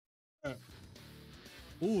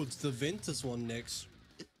Oh, it's the Ventus one next.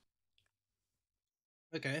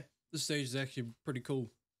 Okay, this stage is actually pretty cool.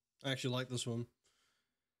 I actually like this one.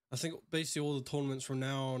 I think basically all the tournaments from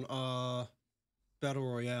now on are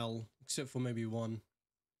Battle Royale, except for maybe one.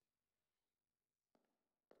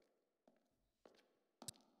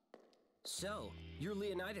 So, you're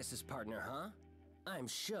Leonidas' partner, huh? I'm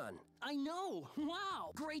Shun. I know!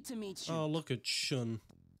 Wow! Great to meet you. Oh, look at Shun.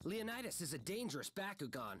 Leonidas is a dangerous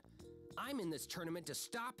Bakugan. I'm in this tournament to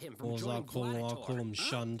stop him from Or as joining Gladiator. I'll call him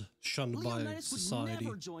shunned. Shunned by Leonidas society. would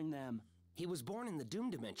never join them. He was born in the Doom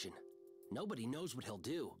Dimension. Nobody knows what he'll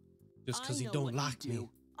do. Just because I he know don't what like he'd do. me.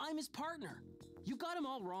 I'm his partner. You got him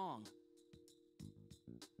all wrong.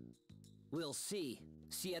 We'll see.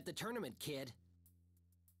 See you at the tournament, kid.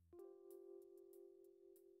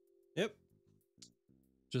 Yep.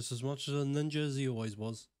 Just as much as a ninja as he always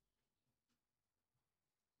was.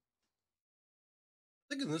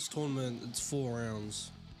 I think in this tournament it's 4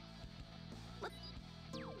 rounds.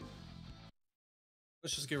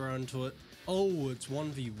 Let's just get right into it. Oh, it's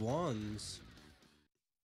 1v1s.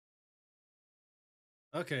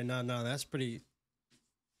 Okay, no, that's pretty...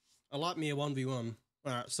 I like me a 1v1.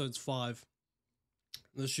 Alright, so it's 5.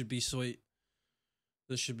 This should be sweet.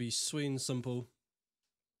 This should be sweet and simple.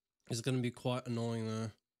 It's going to be quite annoying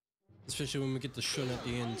though. Especially when we get the Shun at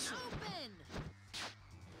the end.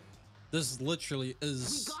 This literally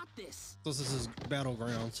is... We got this! This is his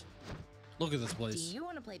battleground. Look at this place. Do you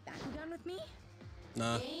want to play Bakugan with me?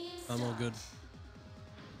 Nah, I'm all good.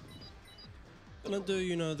 Gonna do,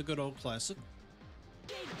 you know, the good old classic.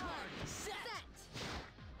 Set!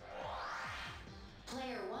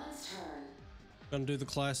 Player one's turn. Gonna do the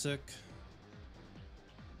classic.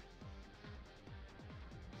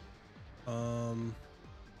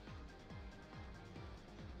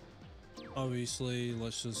 Obviously,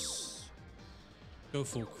 let's just go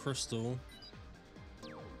for Crystal.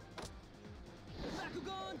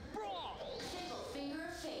 Bakugan Brawl! Single finger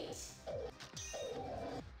of fate.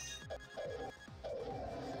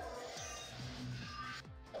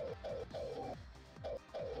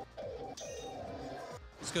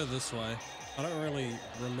 Let's go this way. I don't really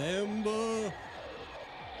remember.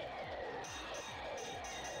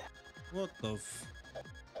 What the f...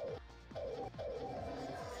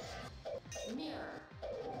 Mirror.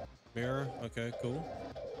 Mirror? Okay, cool.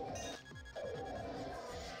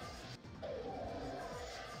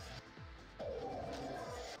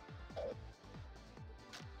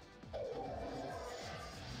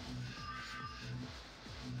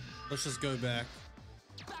 Let's just go back.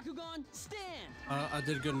 Bakugan Stand! I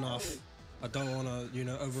did good enough. I don't want to, you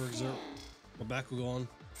know, overexert my Bakugan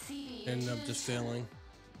and I'm just failing.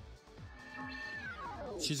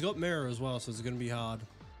 She's got mirror as well, so it's gonna be hard.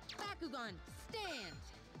 Bakugan, stand!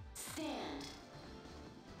 Stand.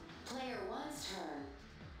 Player one's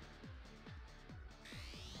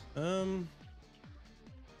turn.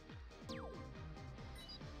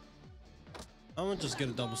 I'm gonna just get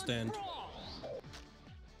a double stand.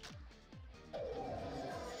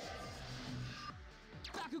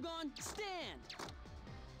 Bakugan Stand!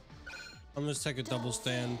 I'm gonna take a double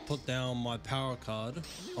stand, put down my power card.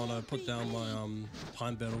 Oh no, put down my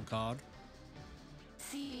time battle card.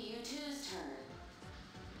 CPU2's turn.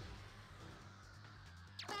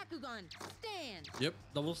 Bakugan, stand! Yep,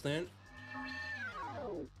 double stand.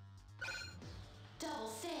 Double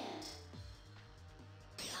stand.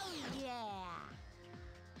 Oh yeah!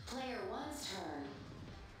 Player one's turn.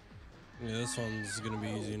 Yeah, this one's gonna be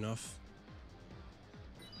easy enough.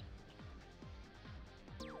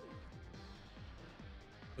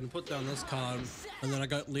 I'm gonna put down this card, and then I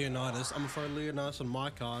got Leonidas. I'm gonna throw Leonidas on my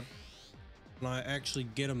card, and I actually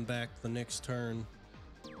get him back the next turn.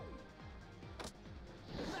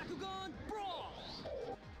 Bakugan Brawl!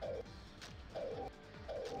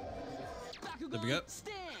 Bakugan There we go.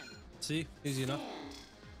 Stand! See, easy enough.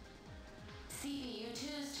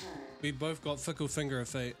 CPU2's turn. We both got fickle finger of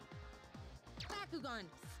fate. Bakugan,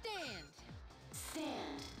 stand!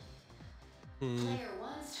 Stand. Hmm. Player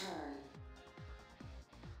one's turn.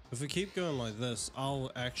 If we keep going like this,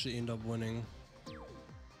 I'll actually end up winning.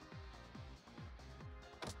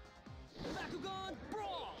 Bakugan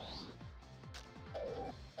Brawl!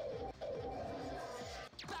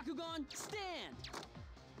 Bakugan Stand!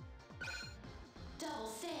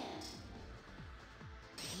 Double stand.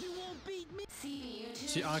 You won't beat me!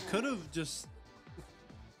 CPU2's See, I could have just...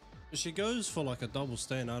 If she goes for like a double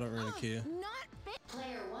stand, I don't really care. Not fair.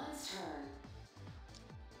 Player one's turn.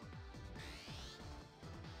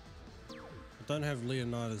 I don't have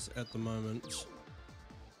Leonidas at the moment.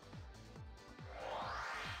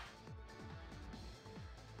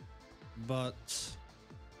 But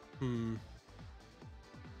You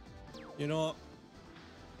know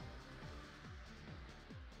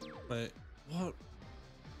what? Wait, what?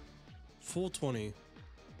 420.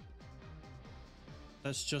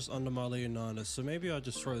 That's just under my Leonidas, so maybe I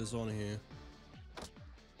just throw this on here.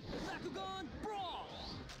 Bakugan Brawl!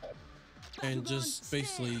 And Bakugan just stand.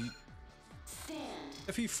 basically,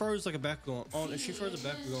 if he throws like a Bakugan on, if she throws a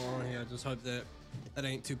Bakugan on here, I just hope that that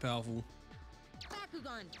ain't too powerful.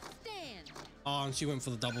 Bakugan, stand! Oh, and she went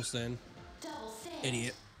for the double stand. Double stand.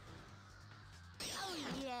 Idiot. Oh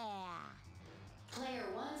yeah! Player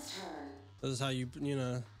one's turn. This is how you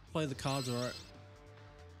know, play the cards right.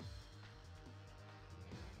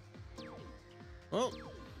 Well,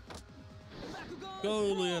 Bakugan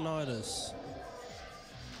go Brawl! Leonidas.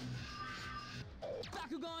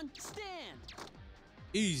 Bakugan stand!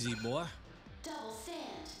 Easy, boy. Double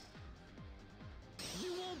stand.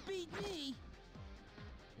 You won't beat me!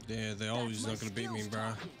 Yeah, they're always not That's my gonna beat me, skills bro.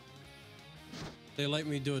 talking. They let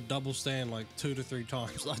me do a double stand like 2 to 3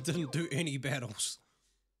 times. I didn't do any battles.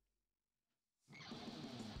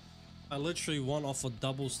 I literally won off of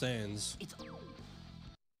double stands. It's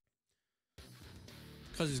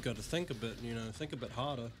Because he's got to think a bit, you know, think a bit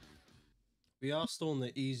harder. We are still in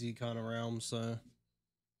the easy kind of realm, so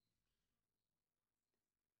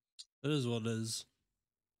it is what it is.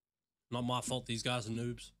 Not my fault these guys are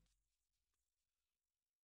noobs.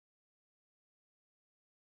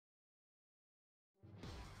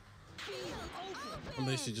 field open! I'm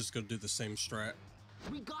basically just gonna do the same strat.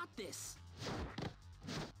 We got this!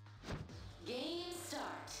 Game start.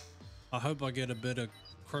 I hope I get a bit of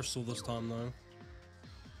crystal this time though.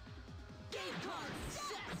 Game card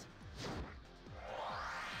set!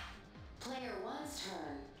 Player one's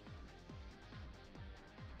turn.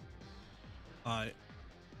 Alright.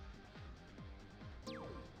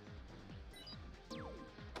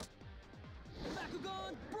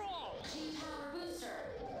 Bakugan Brawl! G-Power booster.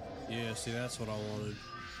 Yeah, see, that's what I wanted.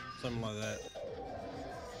 Something like that.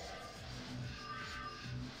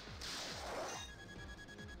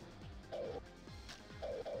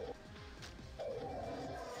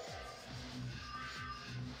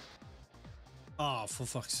 Oh, for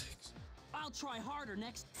fuck's sake. I'll try harder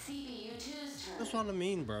next. CPU2's turn. That's what I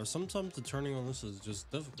mean, bro. Sometimes the turning on this is just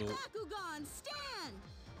difficult. Bakugan, stand!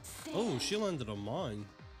 Stand. Oh, she landed on mine.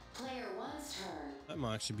 Player one's turn. That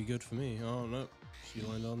might actually be good for me. Oh, no. She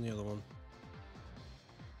landed on the other one.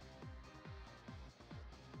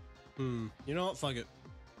 You know what? Fuck it.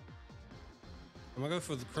 I'm gonna go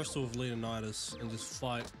for the Crystal of Leonidas and just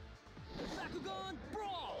fight. Bakugan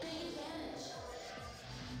Brawl! Big advantage.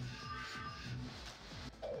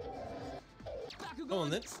 Bakugan Go on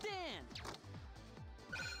then. stand!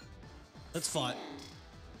 Let's fight. Stand.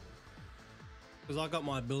 Because I got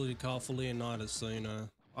my ability card for Leonidas, so you know,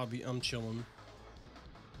 I'm chilling.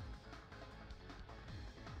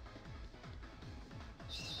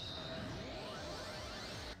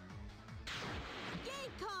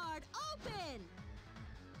 Gate card, open!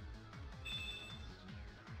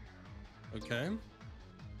 Okay.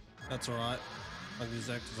 That's alright. I can just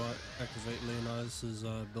activate Leonidas'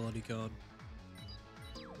 ability card.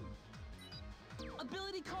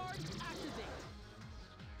 Ability card activate!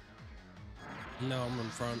 Now I'm in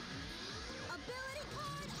front. Ability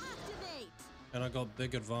card activate! And I got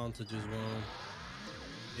big advantage as well.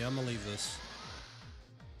 Yeah, I'm gonna leave this.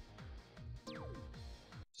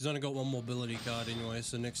 She's only got one more ability card anyway,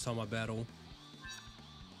 so next time I battle,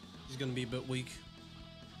 she's gonna be a bit weak.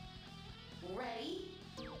 Ready?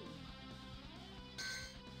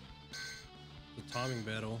 The timing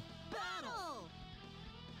battle. Battle!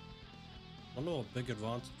 I wonder what big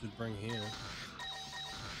advantage would bring here.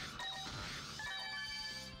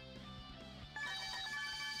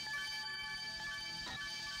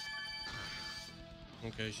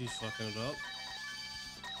 Okay, she's fucking it up.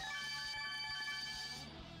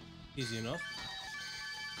 Easy enough.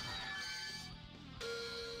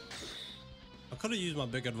 I could have used my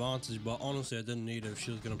big advantage, but honestly I didn't need it if she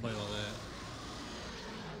was gonna play like that.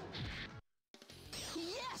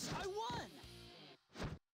 Yes, I won!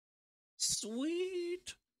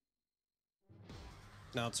 Sweet!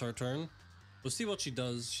 Now it's her turn. We'll see what she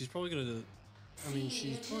does. She's probably gonna... I mean,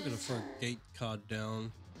 she's probably gonna throw a gate card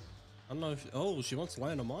down. I don't know if... Oh, she wants to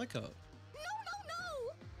land on my card.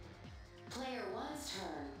 No! Player one's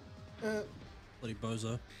turn. Bloody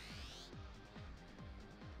bozo.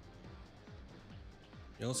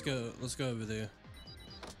 Yeah, let's go over there.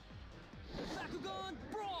 Bakugan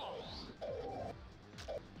Brawl!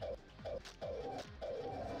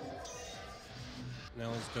 Now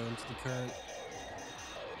let's go into the current.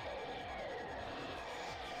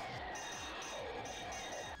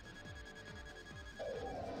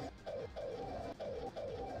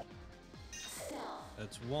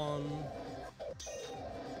 That's 1.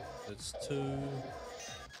 That's 2.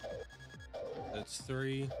 That's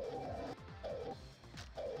 3.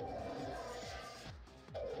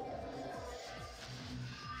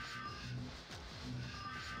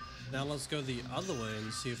 Now let's go the other way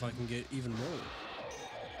and see if I can get even more.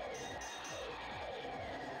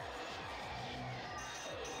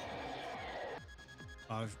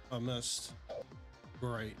 I missed.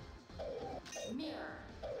 Great. Mirror.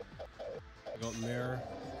 I got mirror.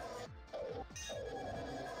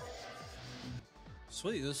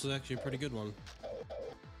 Sweet, this is actually a pretty good one.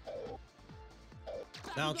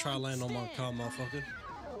 Now I'll try to land on my car, motherfucker.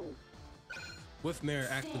 With mirror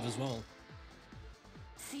active as well.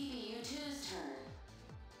 CPU2's turn.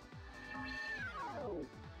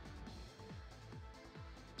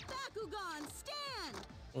 Bakugan, stand!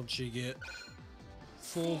 What'd she get?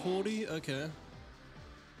 440? Okay.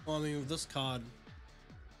 Well, I mean, with this card,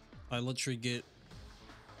 I literally get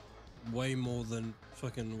way more than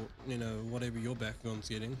fucking, you know, whatever your Bakugan's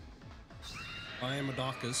getting. I am a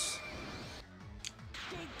Darkus.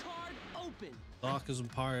 Gate card open. Darkus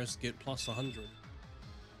and Pyrus get plus 100.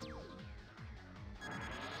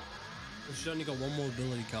 She's only got one more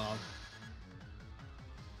ability card.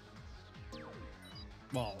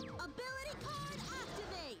 Well, Ability card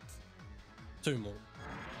activate! 2 more.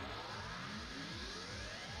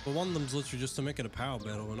 But one of them's literally just to make it a power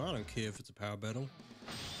battle, and I don't care if it's a power battle.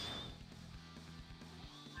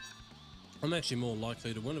 I'm actually more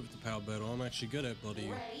likely to win if it's a power battle. I'm actually good at bloody.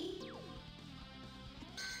 Ready?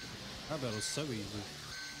 Power battle's so easy.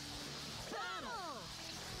 Battle!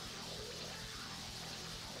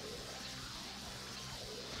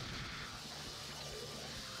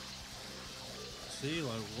 See,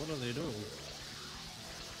 like, what are they doing?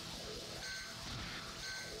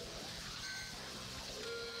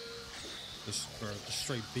 Just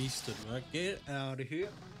straight beasted, man. Get out of here.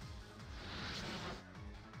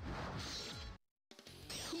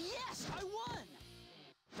 Yes, I won.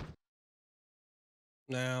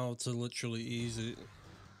 Now to literally easily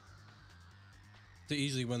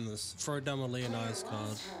win this. Throw down my Leonidas card.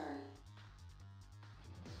 One's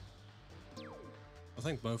turn. I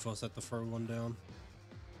think both of us have to throw one down.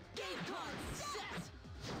 Gate card set.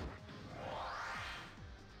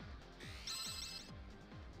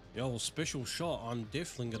 Yo, special shot. I'm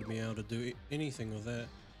definitely gonna be able to do anything with that.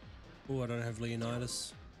 Oh, I don't have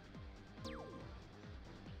Leonidas.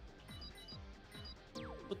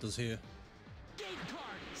 What does here? Gate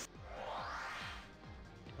cards.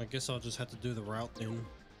 I guess I'll just have to do the route then.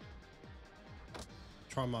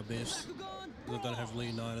 Try my best. Bakugan, I don't have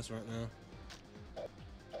Leonidas right now.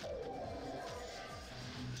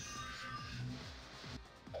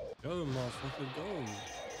 Go, motherfucker, go.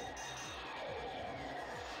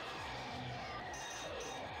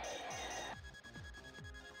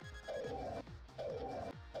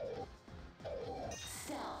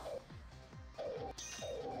 Stealth.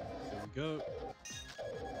 There we go.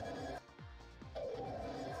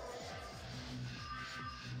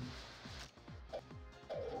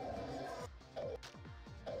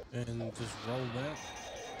 And just roll back.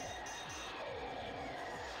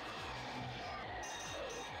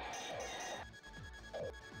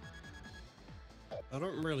 I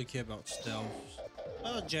don't really care about stealth.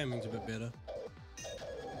 Jamming's a bit better.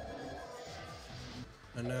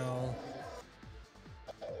 And now,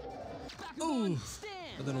 Bakugan, I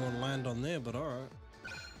stand. didn't want to land on there, but alright.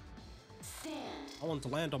 Stand. I want to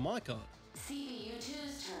land on my card.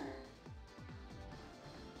 CPU2's turn.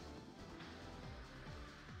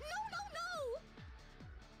 No, no,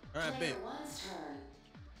 no! Alright, Player bet. one's turn.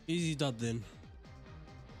 Easy dub then.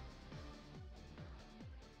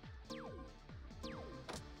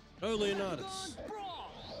 Go Leonidas. Bakugan,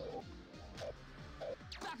 brawl.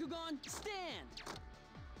 Bakugan, stand.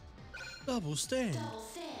 Double stand. Double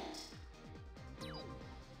stand.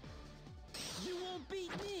 You won't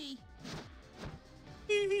beat me.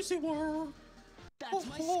 Easy work. That's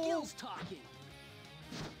my Oh. skills talking.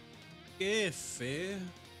 Yeah, fair.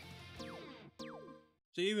 So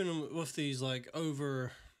even with these like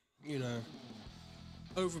overpowered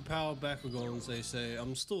Bakugans, they say,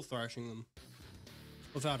 I'm still thrashing them.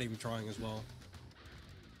 Without even trying as well.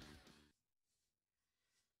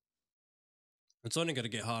 It's only going to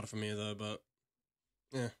get harder for me though, but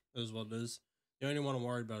yeah, it is what it is. The only one I'm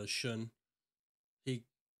worried about is Shin. He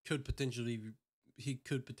could potentially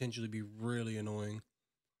be really annoying.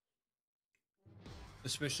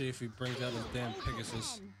 Especially if he brings out his damn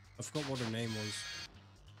Pegasus. I forgot what her name was.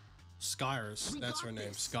 Skyrus, that's her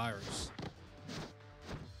name, Skyrus.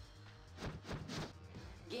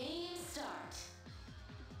 Game start.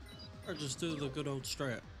 Or just do the good old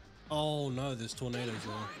strat. Oh no, there's tornadoes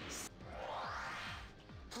now.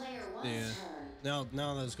 Player one's Yeah. turn.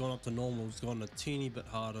 Now that it's gone up to normal, it's gone a teeny bit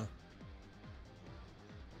harder.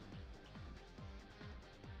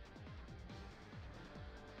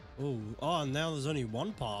 Oh, and now there's only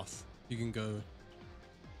one path you can go.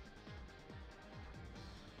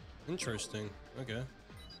 Interesting. Okay.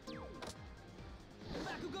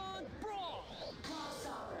 Bakugan, brawl!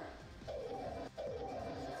 Clockstopper.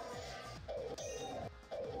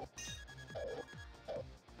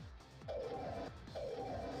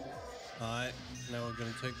 Alright, now we're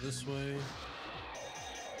gonna take this way.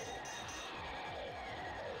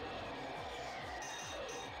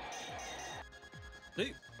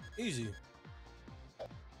 See? Easy.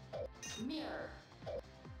 Mirror.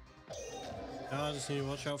 Now I just need to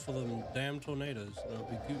watch out for them damn tornadoes, and I'll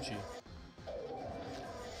be Gucci.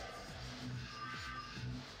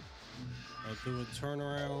 I'll do a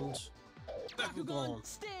turnaround. Bakugan!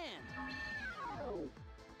 Stand!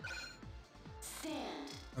 Stand.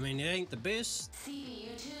 I mean, it ain't the best,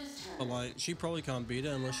 CPU2's turn. but like, she probably can't beat it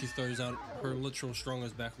unless she throws out her literal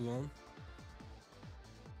strongest Bakugan.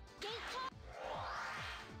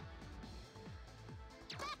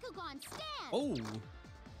 Bakugan, stand! Oh!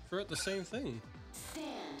 Throw out the same thing. Stand.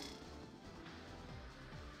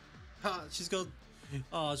 Ha! She's got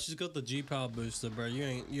the G power booster, bro. You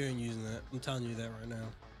ain't using that. I'm telling you that right now.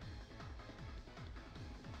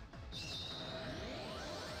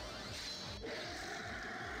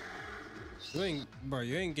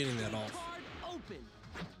 You ain't getting that off. Card open!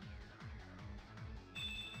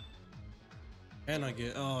 And I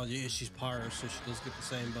get, oh yeah, she's pyro, so she does get the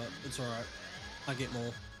same, but it's alright. I get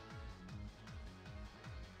more.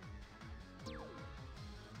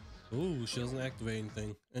 Ooh, she doesn't activate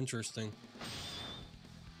anything. Interesting.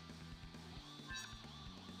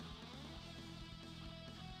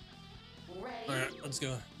 Ready. Alright, let's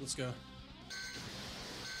go. Let's go.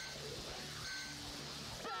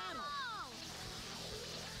 Battle!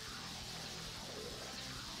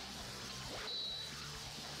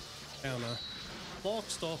 Counter.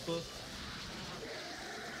 Clockstopper.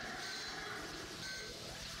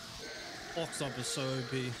 Clockstopper is so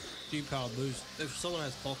OP. G power boost. If someone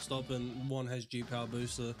has Clockstop and one has G power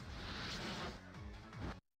booster,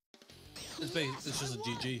 it's just a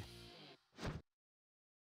GG.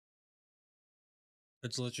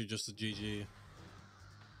 It's literally just a GG.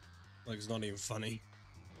 Like, it's not even funny.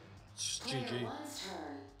 It's just Player GG. one's turn.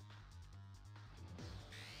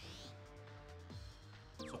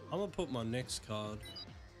 So I'm gonna put my next card.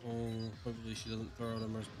 Oh, hopefully she doesn't throw out her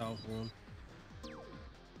most powerful one.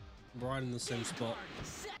 Right in the same spot.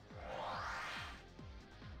 Set!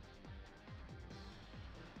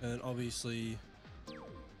 And obviously,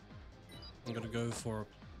 I'm gonna go for a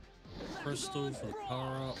crystal for the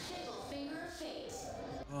power up. Single finger of fate.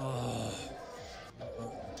 Oh.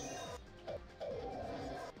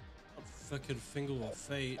 A fucking finger of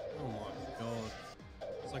fate. Oh my god.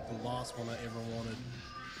 It's like the last one I ever wanted.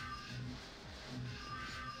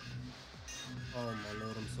 Oh my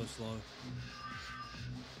lord, I'm so slow.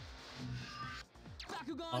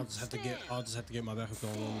 Bakugan, I'll just have to get my Bakugan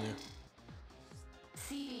on there.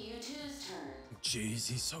 CPU2's turn. Jeez,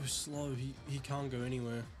 he's so slow. He can't go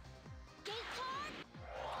anywhere. Gate card!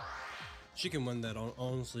 She can win that.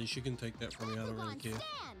 Honestly, she can take that from me. I don't really Bakugan, care.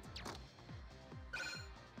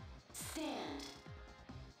 stand!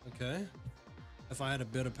 Stand. Okay. If I had a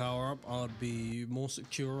better power up, I'd be more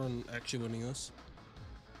secure and actually winning this.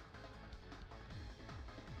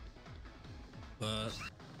 But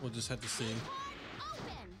we'll just have to see.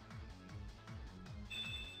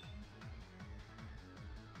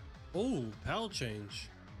 Open! Oh, power change.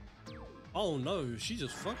 Oh no, she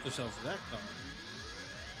just fucked herself with that card.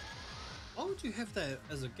 Why would you have that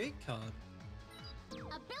as a gate card?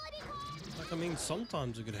 Ability card! Like, I mean,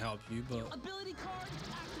 sometimes it could help you, but ability card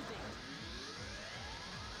activate!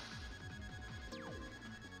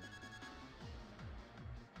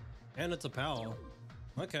 and it's a power.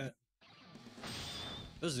 Okay.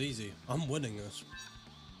 This is easy. I'm winning this.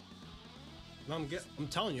 And I'm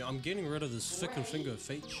telling you, I'm getting rid of this fickle finger of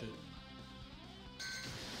fate shit.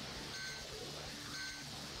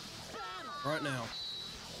 Right now.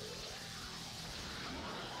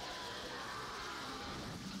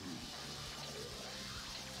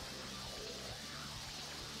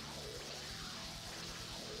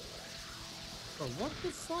 Bro, what the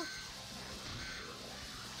fuck?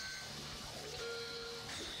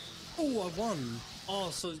 Oh, I won. Oh,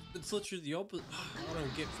 so it's literally the opposite. I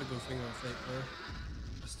don't get fickle finger of fate, bro.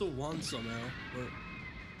 I still won somehow,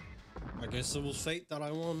 but I guess it was fate that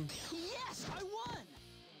I won. Yes, I won!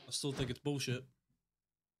 I still think it's bullshit.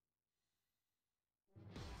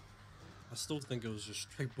 I still think it was just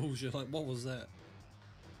straight bullshit. Like, what was that?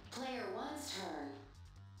 Player one's turn.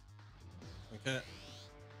 Okay.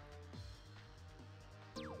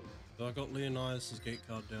 So I got Leonidas' gate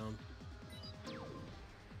card down.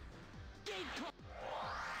 Gate card.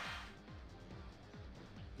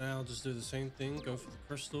 Now I'll just do the same thing. Go for the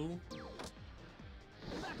crystal.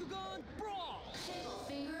 Bakugan brawl. Fickle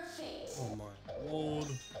finger of fate. Oh my lord.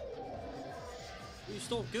 You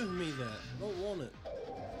stop giving me that. I don't want it.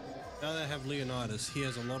 Now that I have Leonidas, he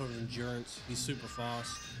has a lot of endurance. He's super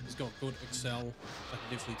fast. He's got good excel. I can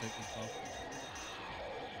definitely take this buff.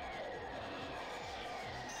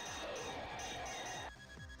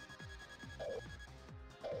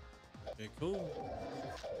 Okay, cool.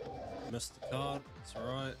 Missed the card. It's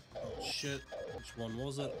alright. Oh shit. Which one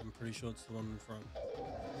was it? I'm pretty sure it's the one in front.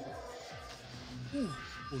 Ooh.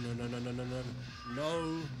 Oh no no no no no no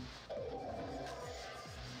no.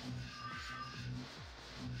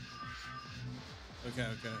 Okay,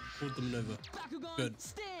 okay. Pulled the maneuver. Bakugan Good.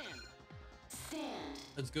 stand. Stand.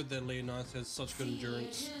 It's good that Leonidas has such good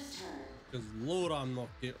endurance. C2's turn. Because Lord, I'm not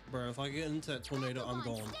get, bro. If I get into that tornado, I'm Bakugan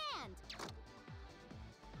gone. stand.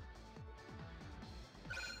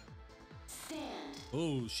 Stand.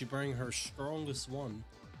 Oh, she bring her strongest one.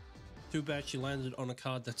 Too bad she landed on a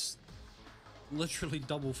card that's literally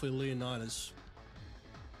double for Leonidas.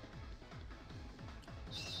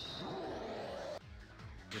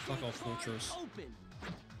 Yeah, fuck off, Fortress. Open.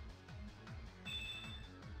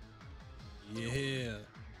 Yeah,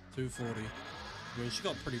 240. I mean, she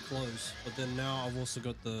got pretty close, but then now I've also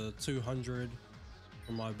got the 200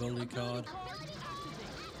 from my ability card. Ability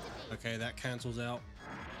activate. Okay, that cancels out.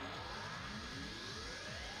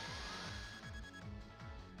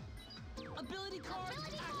 Ability card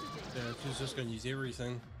activate. Yeah, she's just gonna use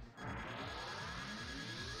everything.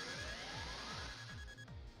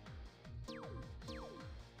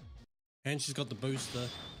 And she's got the booster.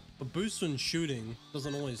 But booster and shooting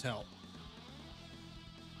doesn't always help.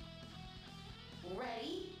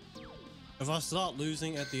 Ready? If I start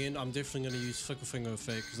losing at the end, I'm definitely gonna use Fickle Finger of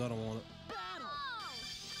Fate because I don't want it. Battle.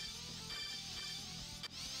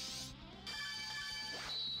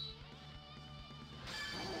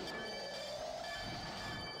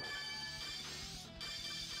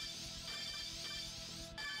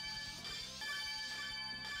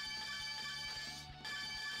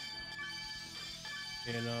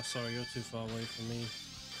 Yeah, no, sorry, you're too far away from me.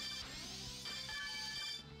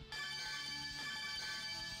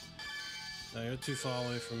 No, you're too far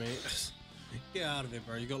away from me. Get out of it,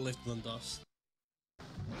 bro. You got left than dust.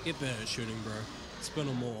 Get better at shooting, bro. Spin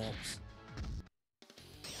on more ops.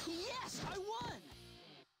 Yes, I won.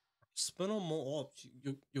 Spin on more ops.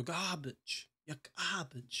 You're garbage. You're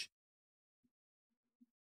garbage.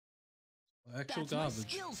 Actual That's my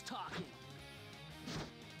garbage. skills talking.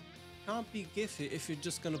 Can't be Giffy if you're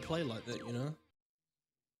just gonna play like that, you know?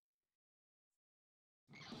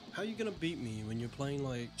 How you gonna beat me when you're playing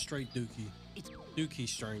like straight Dookie? Dookie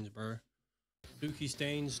strains, bro. Dookie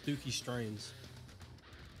stains, Dookie strains.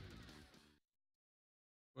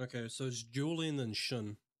 Okay, so it's Julie and then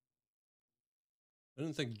Shun. I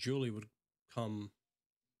didn't think Julie would come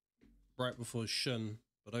right before Shun,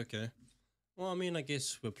 but okay. Well, I mean, I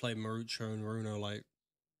guess we've played Marucho and Runo like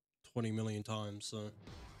 20 million times, so...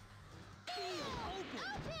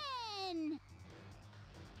 Open.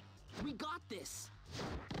 We got this.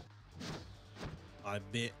 I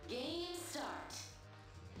bet. Game start.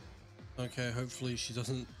 Okay, hopefully she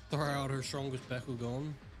doesn't throw out her strongest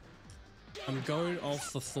Bakugan. I'm going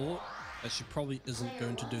off the thought that she probably isn't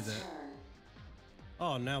going to do that. Turn.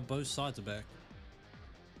 Oh, now both sides are back.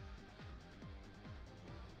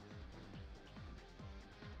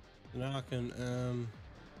 Now I can,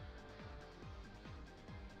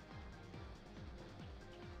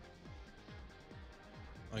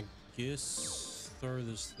 I guess throw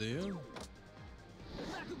this there.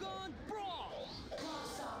 Bakugan brawl.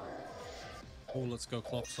 Oh, let's go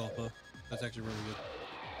Clock Stopper. That's actually really good.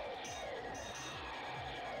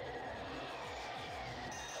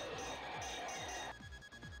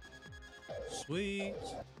 Sweet.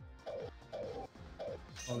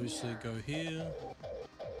 Obviously go here.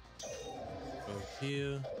 Go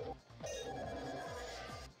here.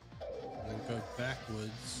 And then go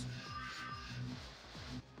backwards.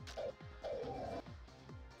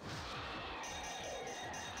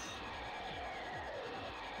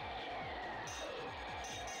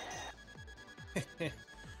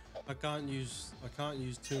 I can't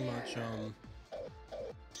use too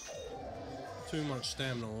much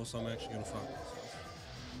stamina, or else I'm actually gonna fuck myself.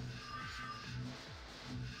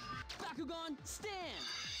 Bakugan stand.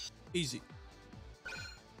 Easy.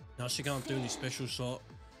 Now she can't do any special shot.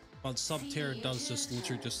 But Sub-Terra does just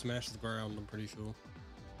literally just smash the ground, I'm pretty sure.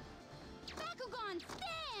 Bakugan,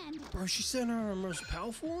 stand! Bro, she sent her most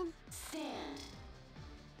powerful one? Stand.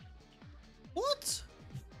 What?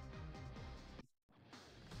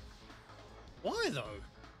 Why though?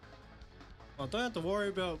 I don't have to worry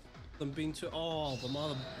about them being too. Oh, but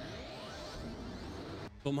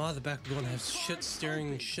my other Bakugan has shit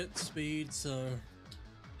steering, shit speed, so.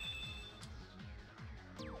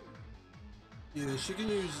 Yeah, she can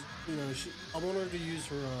use, you know, I want her to use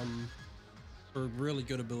her really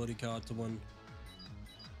good ability card to win.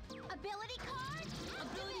 Ability card,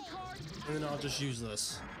 Ability card. And then I'll just use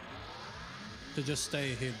this to just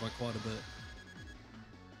stay ahead by quite a bit.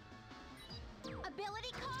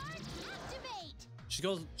 ability card, activate!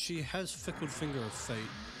 She has Fickle Finger of Fate.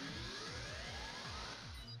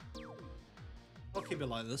 I'll keep it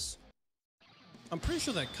like this. I'm pretty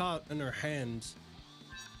sure that card in her hand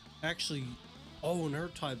actually, oh, and her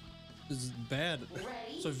type is bad.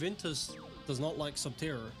 Ready? So Ventus does not like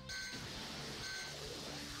Sub-Terra.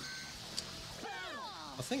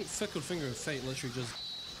 I think Fickle Finger of Fate literally just.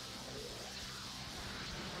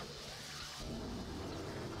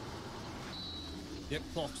 Yep,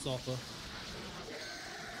 Clock Stopper.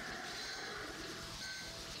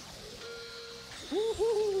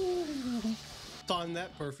 Woohoo! Timed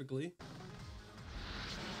that perfectly.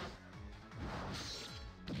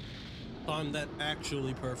 Timed that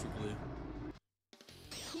actually perfectly.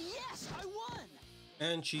 Yes, I won.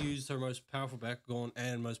 And she used her most powerful Bakugan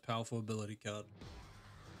and most powerful ability card.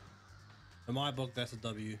 In my book, that's a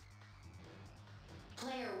W.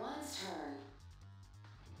 Player one's turn.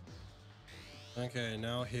 Okay,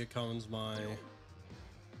 now here comes my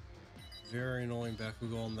very annoying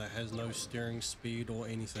Bakugan that has no steering speed or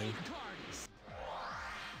anything. Cards.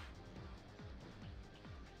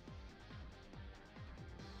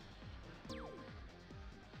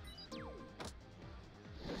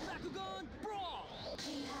 Bakugan Brawl.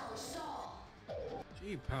 G-Power stall.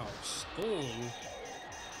 G-Power stall?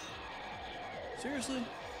 Seriously?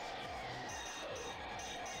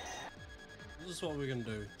 This is what we're gonna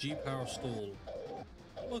do. G-Power stall.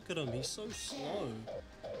 Look at him, he's so slow.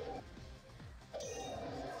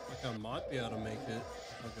 Like I might be able to make it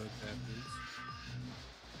if I go backwards.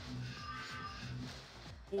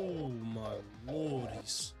 Oh my lord,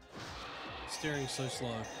 he's steering so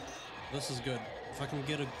slow. This is good. If I can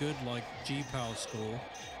get a good like G-Power score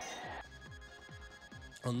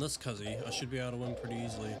on this cuzzy, I should be able to win pretty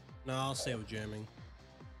easily. No, I'll stay with jamming.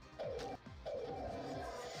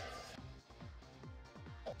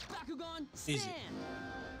 Bakugan stand. Easy.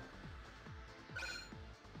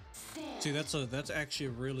 Stand. See, that's actually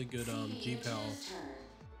a really good G-Power G-Power's turn.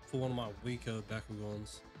 for one of my weaker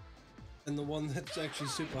Bakugans. And the one that's actually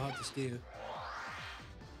super hard to steer.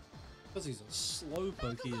 Because he's a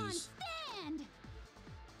slowpoke, he Bakugan, is. stand!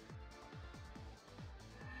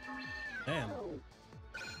 Damn.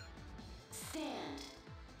 Stand.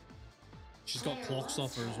 She's got Clock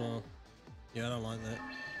Stopper as well. Yeah, I don't like that.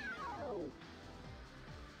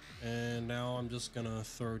 And now I'm just gonna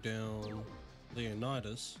throw down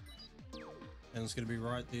Leonidas. And it's gonna be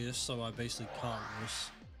right there, so I basically can't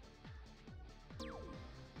miss.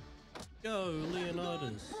 Go,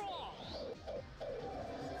 Leonidas! Brawl.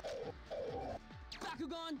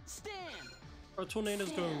 Bakugan stand. Our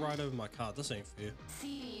tornado's going right over my card. This ain't fair.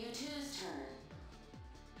 CPU2's turn.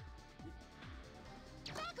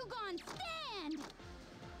 Bakugan, stand!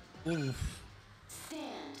 Oof.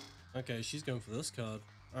 Stand. Okay, she's going for this card.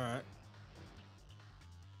 Alright.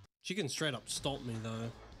 She can straight up stop me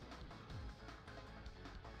though.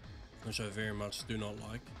 Which I very much do not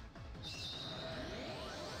like.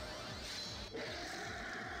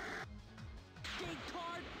 Gate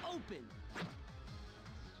card open.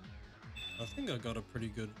 I think I got a pretty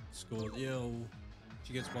good score. Yeah,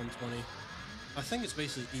 she gets 120. I think it's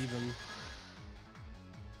basically even.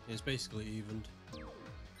 Yeah, it's basically evened.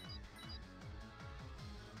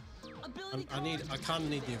 Ability I kind of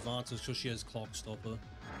need the advantage because she has Clock Stopper.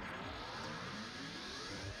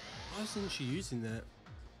 Why isn't she using that?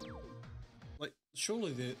 Like,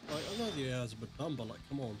 surely that, like, I know the hours a bit dumb, but like,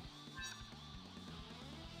 come on.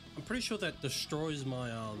 I'm pretty sure that destroys my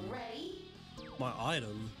Ready? my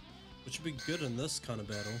item, which would be good in this kind of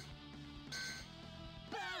battle.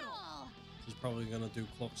 Battle! She's probably gonna do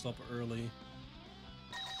Clock Stopper early.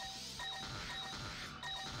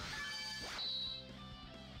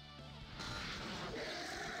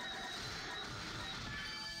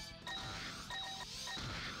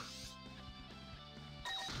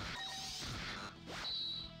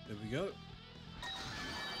 There we go.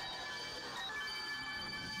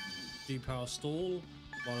 G-Power stall.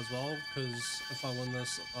 Might as well, because if I win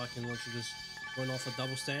this, I can literally just win off a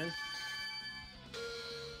double stand.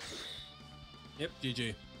 Yep,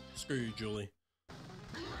 GG. Screw you, Julie.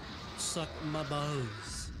 Suck my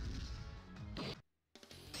balls.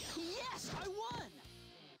 Yes, I won!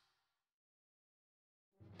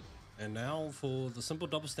 And now for the simple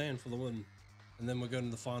double stand for the win. And then we're going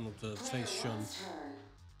to the final to face Shun. One's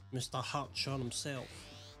turn. Mr. Hot Shun himself.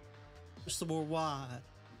 Mr. Worldwide.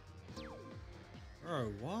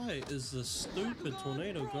 Bro, why is this stupid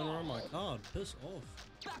tornado going around my card? Piss off.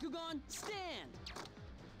 Bakugan, stand!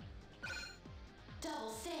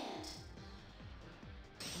 Double stand.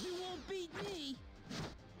 You won't beat me!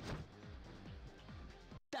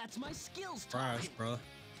 That's my skills Trash, talking. bruh.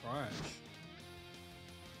 Trash.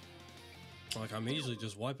 Like, I'm easily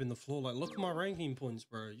just wiping the floor. Like, look at my ranking points,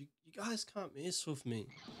 bro. You guys can't mess with me.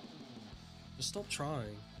 Just stop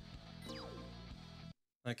trying.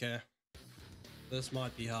 Okay. This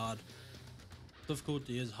might be hard.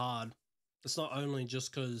 Difficulty is hard. It's not only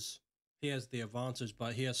just because he has the advantage,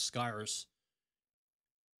 but he has Skyrus.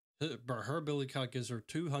 Bro, her ability card gives her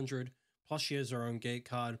 200, plus she has her own gate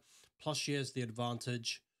card, plus she has the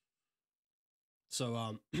advantage. So,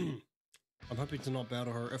 I'm hoping to not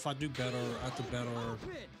battle her. If I do battle her, I have to battle her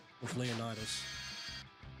Open! with Leonidas.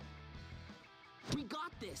 We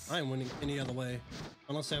got this! I ain't winning any other way.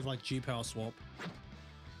 Unless I have like G-Power swap.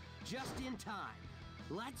 Just in time.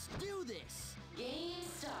 Let's do this! Game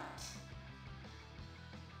start.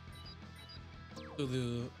 Do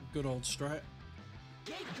the good old strat.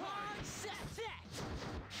 Gate card, set!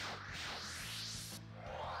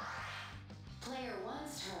 Player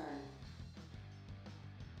one's turn.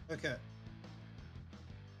 Okay.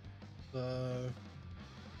 So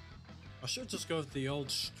I should just go with the old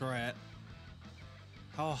strat.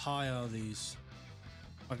 How high are these?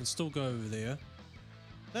 I can still go over there.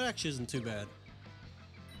 That actually isn't too bad.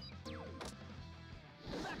 Bakugan,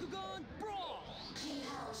 brawl!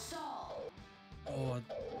 G-Power stall. Oh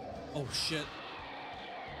shit.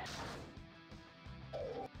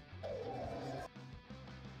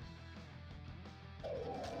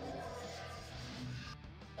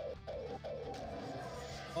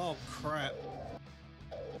 Oh crap.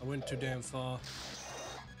 I went too damn far.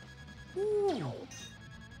 Woo.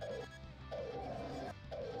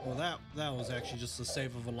 Well, that was actually just the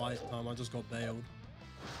save of a lifetime. I just got bailed.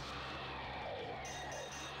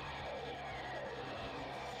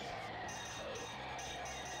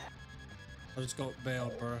 I just got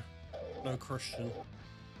bailed, bro. No Christian.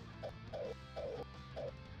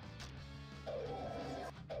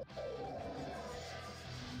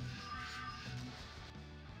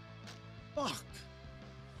 Fuck.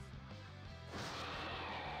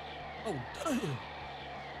 Oh, damn.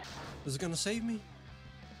 Is it gonna save me?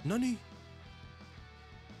 Nani?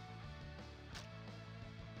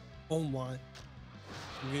 Oh my.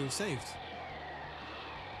 I'm getting saved.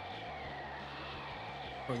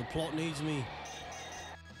 Bro, the plot needs me.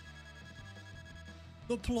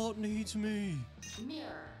 The plot needs me. Mirror.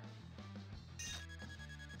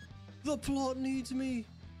 The plot needs me.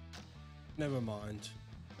 Never mind.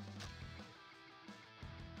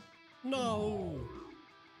 No.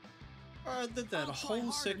 I did that I'll try whole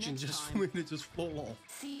harder section next just for time. me to just fall off.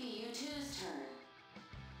 CPU2's turn.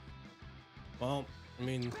 Well, I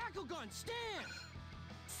mean, Bakugan, stand!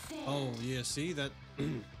 Stand. oh yeah, see that?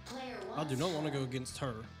 Player I do one's not want to turn. go against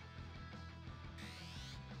her.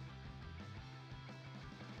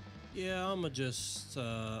 Yeah, I'ma just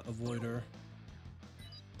avoid her.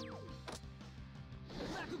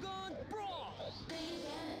 Bakugan, brawl! Big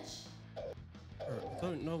advantage. I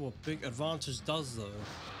don't know what big advantage does though.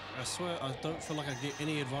 I swear I don't feel like I get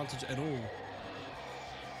any advantage at all.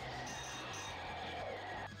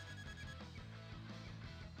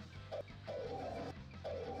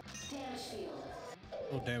 Damage field.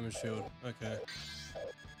 Oh, damage field. Okay.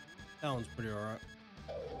 That one's pretty alright.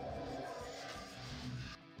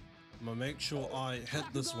 I'm gonna make sure I hit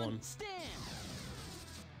this Bakugan, one. stand!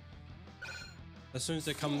 As soon as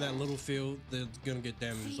they come in that little field, they're gonna get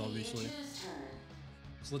damaged, obviously. CPU2's turn.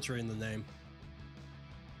 It's literally in the name.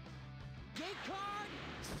 Gate card,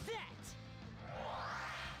 set!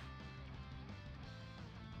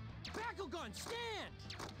 Bakugan, stand!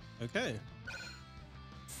 Okay.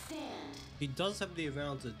 Stand. He does have the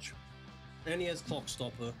advantage. And he has Clock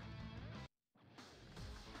Stopper.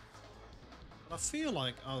 But I feel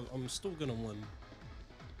like I'm still gonna win.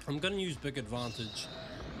 I'm gonna use big advantage.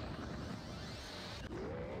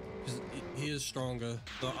 Because he is stronger,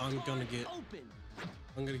 but I'm gonna get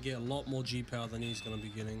a lot more G power than he's gonna be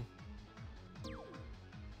getting.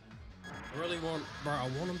 I really want, bro, I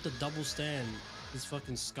want him to double stand his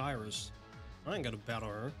fucking Skyrus. I ain't gonna battle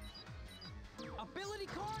her. Ability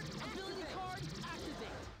card, activate.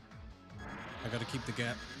 I gotta keep the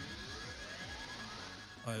gap.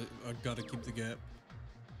 I gotta keep the gap.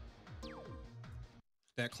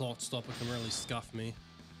 That clock stopper can really scuff me.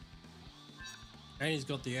 And he's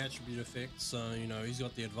got the attribute effect, so you know he's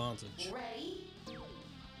got the advantage. Ready?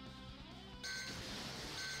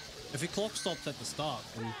 If he clock stops at the start,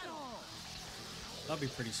 then that'd be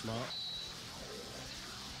pretty smart.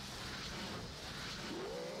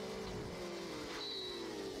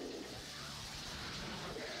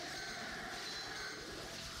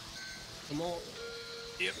 Come on.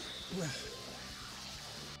 Yep.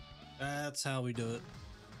 That's how we do it.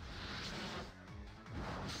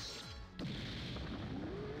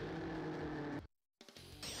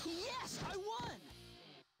 Yes, I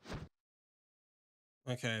won.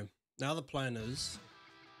 Okay, now the plan is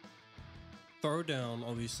throw down,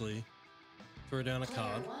 obviously. Throw down a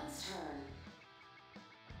card. Player one's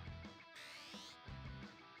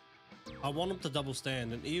turn. I want him to double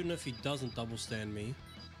stand, and even if he doesn't double stand me,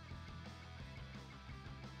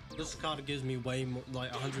 this card gives me way more,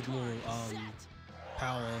 like 100 more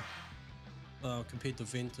power compared to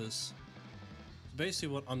Ventus. Basically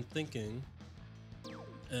what I'm thinking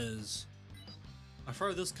is I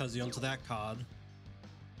throw this Cuzzy onto that card,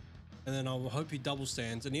 and then I'll hope he double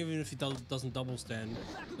stands, and even if he doesn't double stand,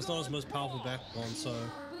 it's not his most powerful Bakugan, so Power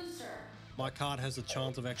booster. my card has a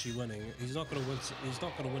chance of actually winning. He's not gonna win. He's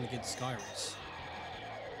not gonna win against Skyrus.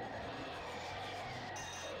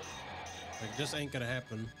 Like, it just ain't gonna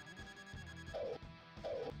happen.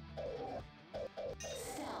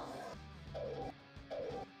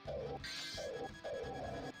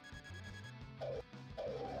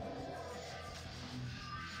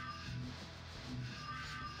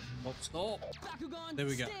 Stealth. Stop. Bakugan, There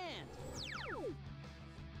we go. stand.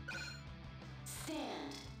 Stand.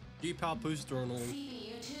 G-Power booster and all.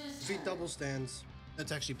 CPU2's If he turn. double stands,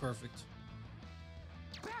 that's actually perfect.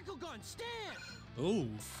 Bakugan, stand. Ooh.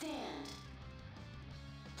 Stand.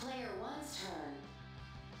 Player one's turn.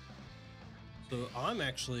 So I'm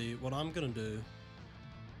actually, what I'm gonna do.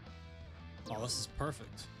 Oh, this is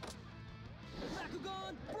perfect.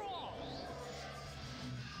 Bakugan, brawl.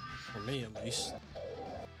 For me, at least.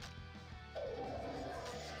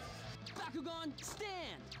 Bakugan,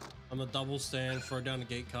 stand. I'm a double stand, throw down a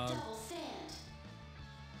gate card. Double stand.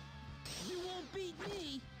 You won't beat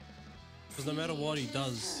me. Because no matter what he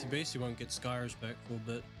does, he basically won't get Skyrus back for a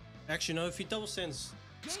bit. Actually, no, if he double stands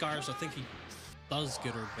Skyrus, I think he does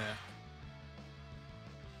get her back.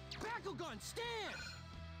 Bakugan, stand.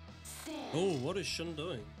 Stand. Oh, what is Shun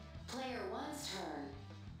doing? Player one's turn.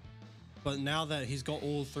 But now that he's got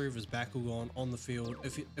all three of his Bakugan on the field,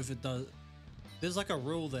 if it does, there's like a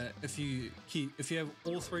rule that if you have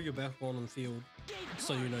all three of your Bakugan on the field,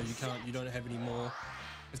 so you know you don't have any more.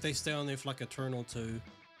 If they stay on there for like a turn or two,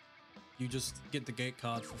 you just get the gate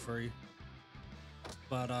card for free.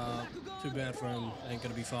 But too bad for him, ain't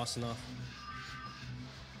gonna be fast enough.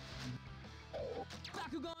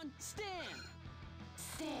 Bakugan, stand.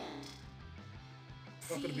 Stand.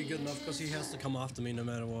 Not gonna be good enough because he has to come after me no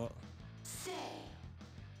matter what. Stay.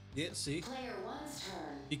 Yeah, see, Player one's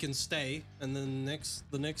turn. he can stay, and then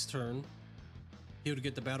the next turn, he would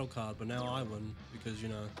get the battle card. But now I win because you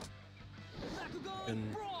know, Bakugan,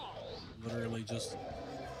 And- brawl. literally just.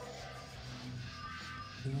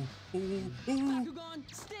 Bakugan,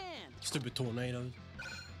 stand. Stupid tornadoes.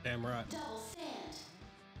 Damn right. Double stand.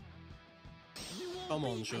 You won't Come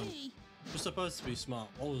on, beat Shun. me. You're supposed to be smart.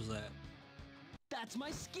 What was that? That's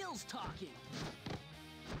my skills talking.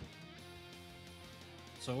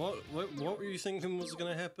 So what were you thinking was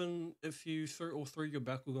gonna happen if you threw all three of your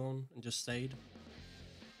Bakugan and just stayed?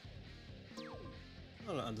 I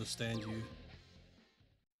don't understand you.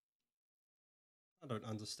 I don't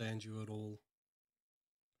understand you at all.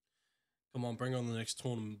 Come on, bring on the next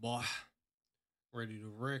tournament, boy. Ready to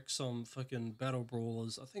wreck some fucking battle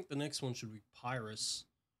brawlers. I think the next one should be Pyrus.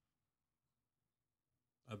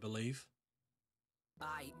 I believe.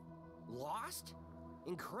 I lost?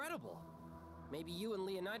 Incredible. Maybe you and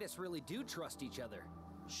Leonidas really do trust each other.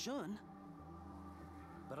 Shun?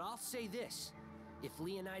 But I'll say this. If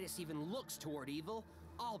Leonidas even looks toward evil,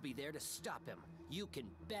 I'll be there to stop him. You can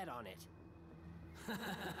bet on it.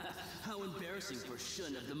 How embarrassing for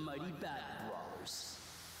Shun of the mighty Bat Brawlers.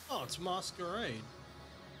 Oh, it's Masquerade.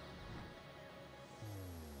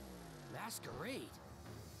 Masquerade?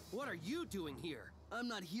 What are you doing here? I'm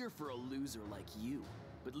not here for a loser like you,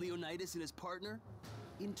 but Leonidas and his partner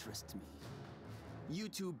interest me. You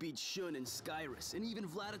two beat Shun and Skyrus, and even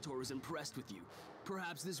Vladitor is impressed with you.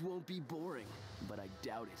 Perhaps this won't be boring, but I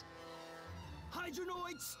doubt it.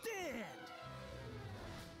 Hydronoid, stand!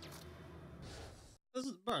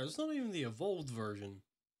 Bro, it's not even the evolved version.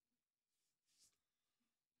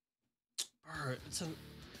 Bro,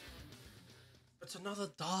 it's another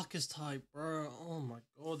darkest type, bro. Oh my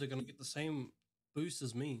god, they're gonna get the same boost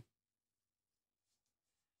as me.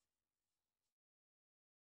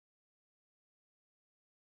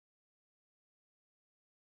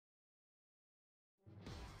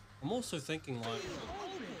 I'm also thinking like,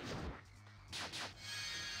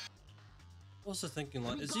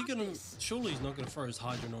 is he gonna? Surely he's not gonna throw his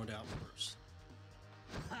Hydronoid out first.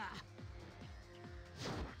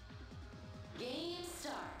 Game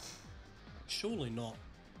start. Surely not.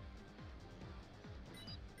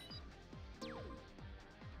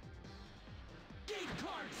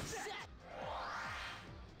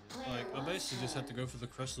 Like, I basically just have to go for the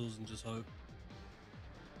crystals and just hope.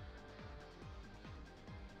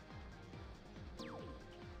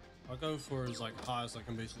 I'll go for as like high as I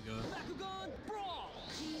can basically go. Bakugan Brawl!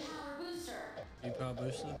 G-Power Booster. G-Power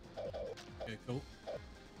booster. Okay, cool.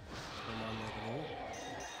 Don't mind that at all.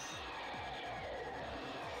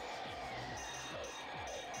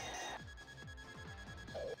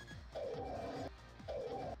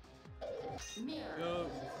 Mirror. Go.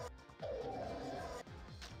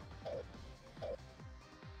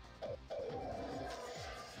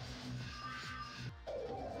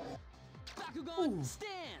 Bakugan Ooh. Stand!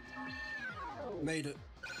 Made it.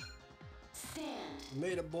 Stand.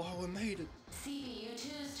 Made it, boy. We made it.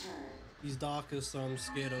 CPU2's turn. He's darkest, so I'm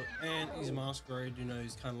scared of. And he's Masquerade, you know,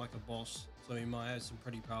 he's kind of like a boss. So he might have some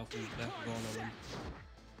pretty powerful Bakugan on him.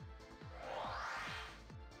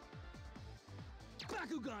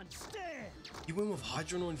 Bakugan Stand! He went with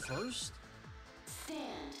Hydronoid first?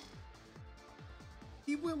 Stand.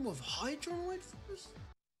 He went with Hydronoid first?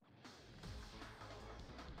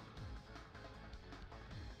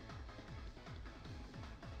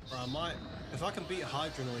 Bro, I might, if I can beat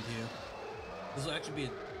Hydronoid here, this will actually be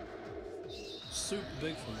super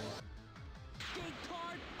big for me. Gate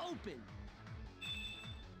card open!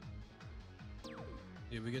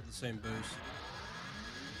 Yeah, we get the same boost.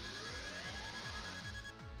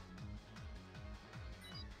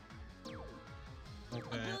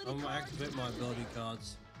 Okay, I'm gonna activate my ability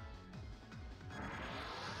cards.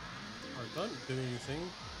 Alright, don't do anything.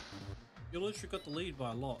 You literally got the lead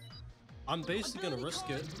by a lot. I'm basically gonna risk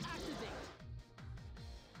it. Activate!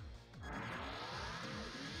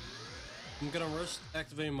 I'm gonna risk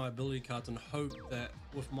activating my ability cards and hope that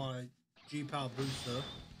with my G-Power booster,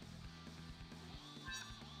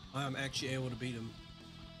 I am actually able to beat him.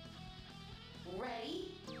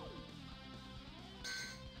 Ready?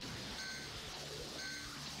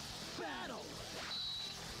 Battle!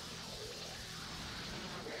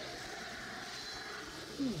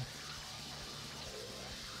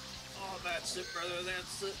 Oh, that's it, brother,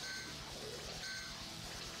 that's it.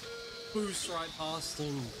 Boost right past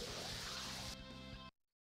him.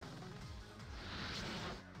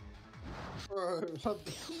 Bro,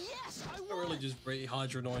 Yes, I I won! really just beat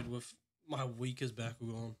Hydronoid with my weakest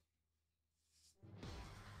Bakugan.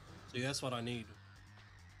 See, that's what I need.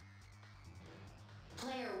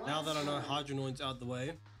 Player one. Now that I know Hydronoid's out the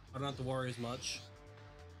way, I don't have to worry as much.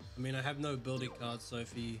 I mean, I have no ability cards, so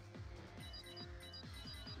if he...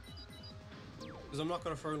 Because I'm not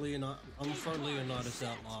going to throw Leonidas, I'm throwing Leonidas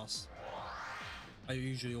out last. I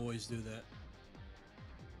usually always do that.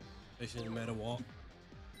 Basically, no matter what.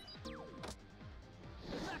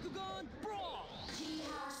 Bakugan Brawl!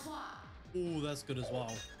 G-Power swap. Ooh, that's good as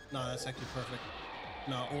well. No, that's actually perfect.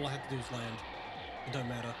 No, all I have to do is land. It don't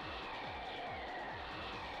matter.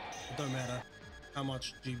 It don't matter how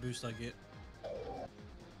much G boost I get.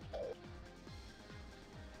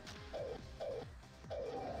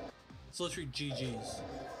 It's literally GG's.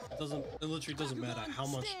 It literally doesn't matter how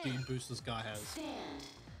much G boost this guy has. Stand.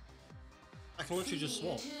 I can literally just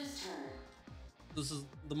swap. CPU2's turn. This is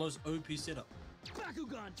the most OP setup.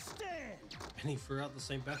 Bakugan Stand! And he threw out the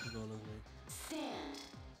same Bakugan as me. Stand.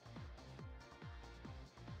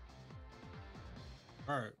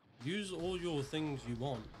 Alright, use all your things you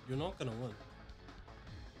want. You're not gonna win.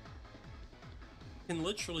 You can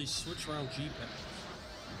literally switch around G-packs.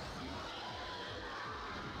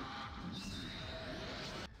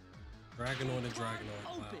 Dragonoid and Dragonoid,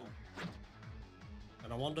 wow. Open.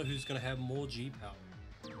 And I wonder who's gonna have more G-power.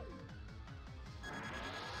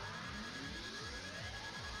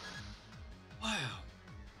 Wow.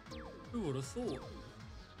 Who would have thought?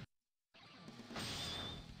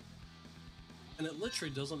 And it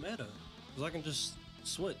literally doesn't matter, because I can just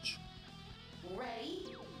switch. Ready?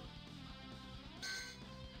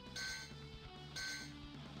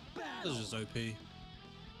 This is just OP.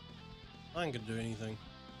 I ain't gonna do anything.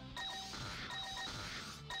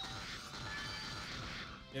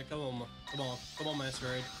 Yeah, come on, come on,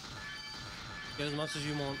 Masquerade. Get as much as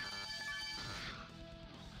you want.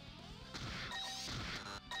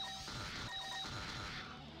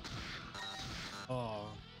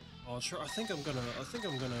 Oh, sure. I think I'm gonna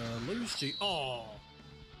lose G. Oh,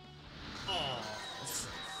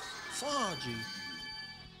 Fargy.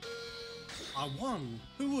 I won.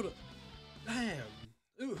 Who would have?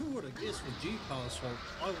 Damn. Who would have guessed with G power swap?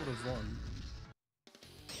 I would have won.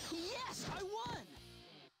 Yes, I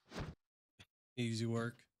won! Easy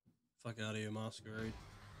work. Fuck out of here, Masquerade.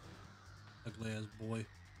 Ugly ass boy.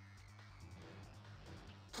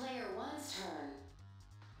 Player 1's turn.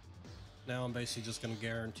 Now I'm basically just gonna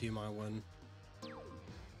guarantee my win.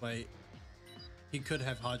 Wait, he could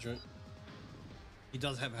have Hydrant. He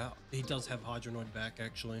does have Hydronoid back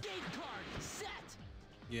actually. Gate card set.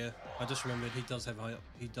 Yeah, I just remembered he does have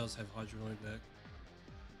Hydronoid back.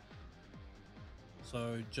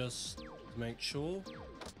 So just to make sure,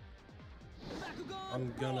 Bakugan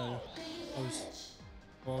I'm gonna brawl. I'm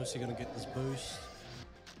obviously gonna get this boost.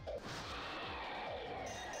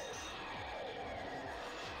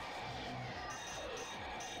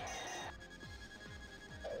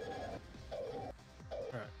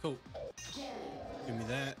 Alright, cool. Give me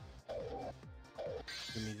that.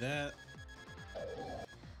 Give me that.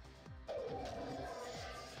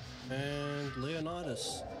 And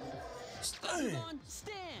Leonidas. Stand! Bakugan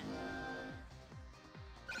stand.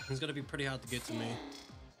 He's gonna be pretty hard to get to me.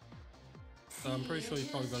 So I'm pretty sure he's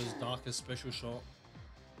probably got his darkest special shot.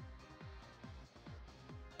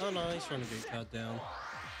 Oh no, he's trying to get cut down.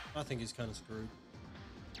 I think he's kind of screwed.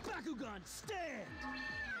 Bakugan stand.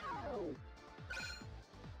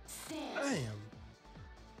 Damn!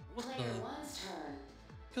 What Player the? 1's turn.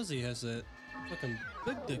 Because he has that fucking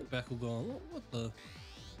big dick Bakugan. What the?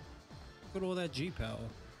 Look at all that G power.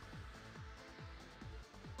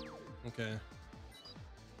 Okay.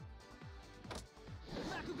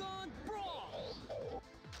 Bakugan brawl.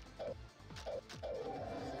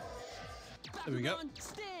 There we go. Bakugan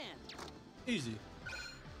stand. Easy.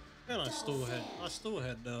 And I still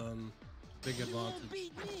had big You won't advantage.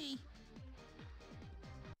 beat me.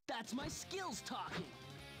 That's my skills talking.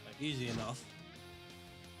 Easy enough.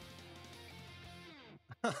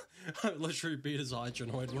 I literally beat his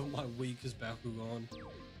Hydronoid with my weakest Bakugan.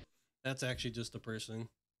 That's actually just depressing.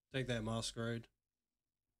 Take that, Masquerade.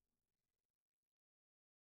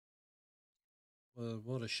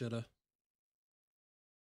 What a shitter.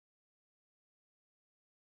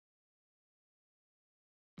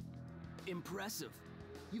 Impressive.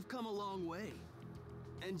 You've come a long way.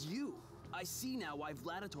 And you. I see now why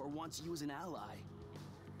Vladitor wants you as an ally.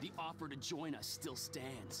 The offer to join us still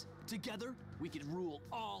stands. Together, we could rule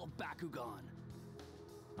all Bakugan.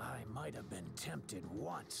 I might have been tempted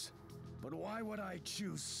once, but why would I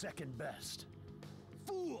choose second best?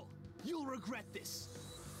 Fool! You'll regret this.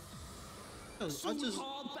 I Soon literally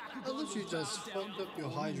all Bakugan will just bow down fucked up your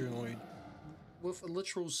before you. Hydronoid with a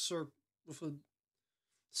literal with a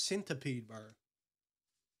centipede, bro.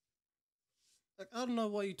 Like, I don't know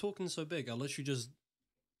why you're talking so big. I literally just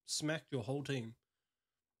smacked your whole team.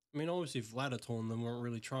 I mean, obviously Vladitor and them weren't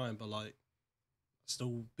really trying, but like, I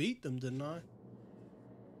still beat them, didn't I?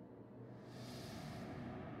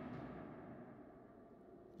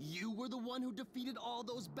 You were the one who defeated all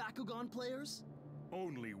those Bakugan players?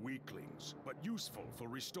 Only weaklings, but useful for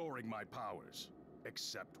restoring my powers.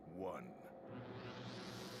 Except one.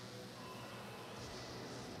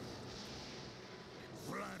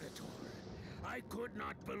 Predator. I could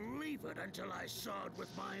not believe it until I saw it with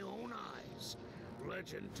my own eyes.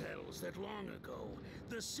 Legend tells that long ago,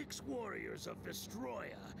 the 6 warriors of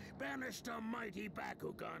Destroya banished a mighty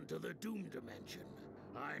Bakugan to the Doom Dimension.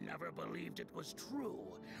 I never believed it was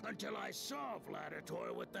true until I saw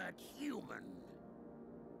Vladitor with that human.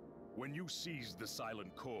 When you seized the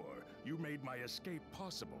Silent Core, you made my escape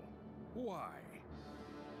possible. Why?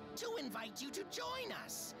 To invite you to join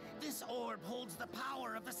us. This orb holds the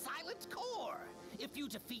power of the Silent Core. If you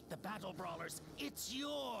defeat the Battle Brawlers, it's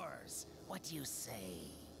yours. What do you say?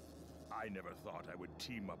 I never thought I would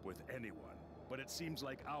team up with anyone, but it seems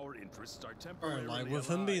like our interests are Alright, temporarily like with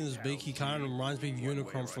him being this big, he kind of reminds me of One way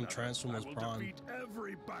Unicron or from another, Transformers I will Prime. defeat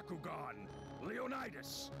every Bakugan,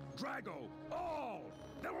 Leonidas, Drago, all.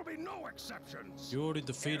 There will be no exceptions. You already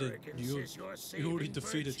defeated. Arrogance You is your already saving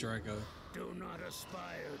defeated virtue. Drago. Do not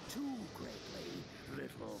aspire too greatly,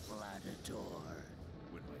 little Vladitor.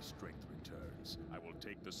 When my strength returns, I will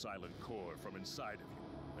take the Silent Core from inside of you.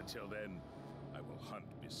 Until then, I will hunt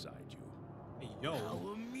beside you. Hey, yo,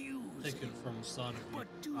 How amusing. take it from the side of you.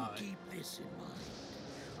 But do Alright. keep this in mind.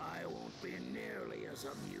 I won't be nearly as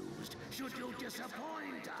amused should you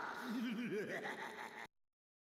disappoint us.